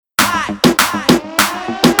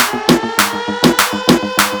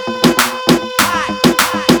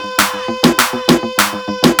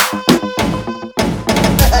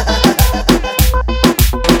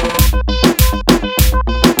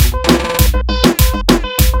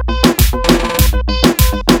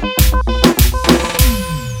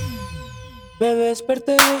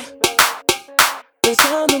desperté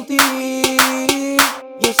pensando en ti.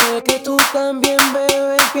 Yo sé que tú también,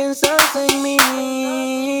 bebé, piensas en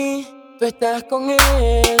mí. Tú estás con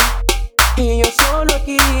él y yo solo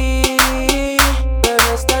aquí. Pero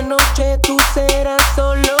esta noche tú serás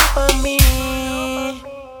solo para mí.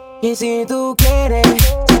 Y si tú quieres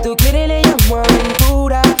le llamo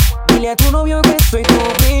aventura. Dile a tu novio que soy tu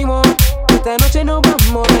primo. Esta noche nos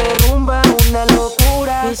vamos de rumba, una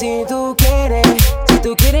locura. Y si tú quieres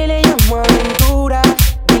le llamo aventura.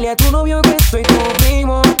 Dile a tu novio que soy tu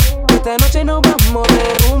primo. Esta noche nos vamos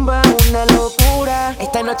de rumba, una locura.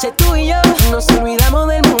 Esta noche tú y yo nos olvidamos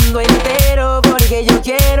del mundo entero. Porque yo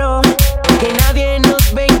quiero que nadie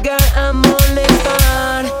nos venga a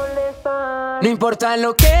molestar. No importa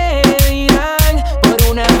lo que dirán,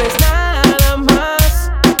 por una vez nada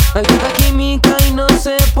más. Hay tanta química y no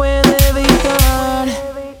se puede evitar.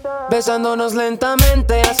 Besándonos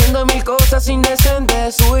lentamente, haciendo mil cosas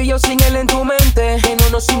indecentes. Tú y yo sin él en tu mente. Que no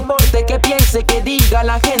nos importe que piense, que diga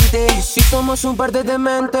la gente. Si somos un par de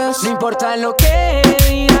dementes. No importa lo que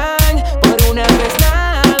dirán, por una vez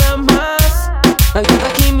nada más. Hay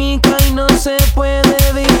tanta química y no se puede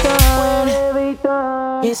evitar.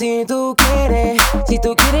 Y si tú quieres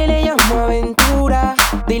le llamo aventura.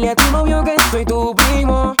 Dile a tu novio que soy tu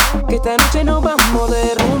primo. Que esta noche nos vamos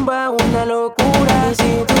de rumba, una locura. Y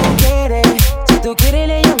si tú quieres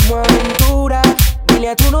le llamo aventura. Dile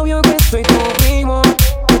a tu novio que soy tu primo.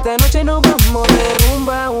 Que esta noche nos vamos de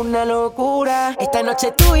rumba, una locura. Esta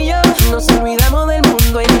noche tú y yo nos olvidamos del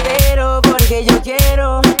mundo entero. Porque yo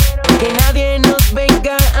quiero que nadie nos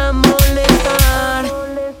venga a molestar.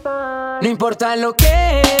 No importa lo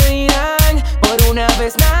que dirán, por una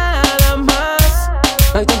vez nada más.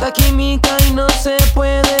 Hay tanta química y no se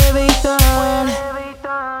puede evitar.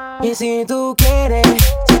 Y si tú quieres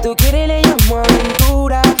le llamo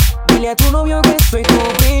aventura. Dile a tu novio que soy tu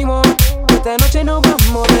primo. Esta noche nos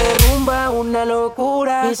vamos de rumba, una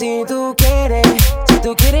locura. Y si tú quieres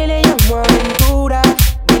le llamo aventura.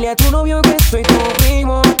 Dile a tu novio que soy tu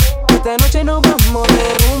primo. Esta noche nos vamos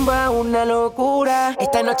de rumba, una locura.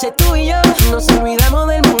 Esta noche tú y yo nos olvidamos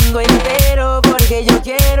del mundo entero. Porque yo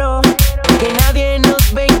quiero que nadie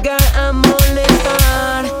nos venga a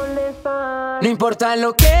molestar. No importa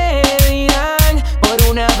lo que dirán, por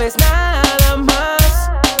una vez nada más.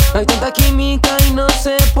 Hay tanta química y no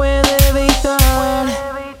se puede evitar.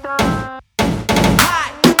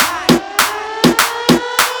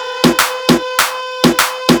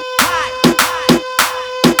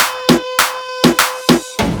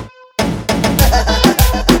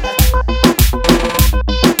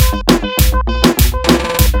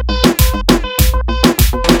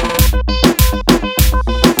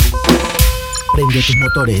 Prende tus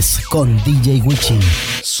motores con DJ Wichy.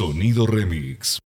 Sonido Remix.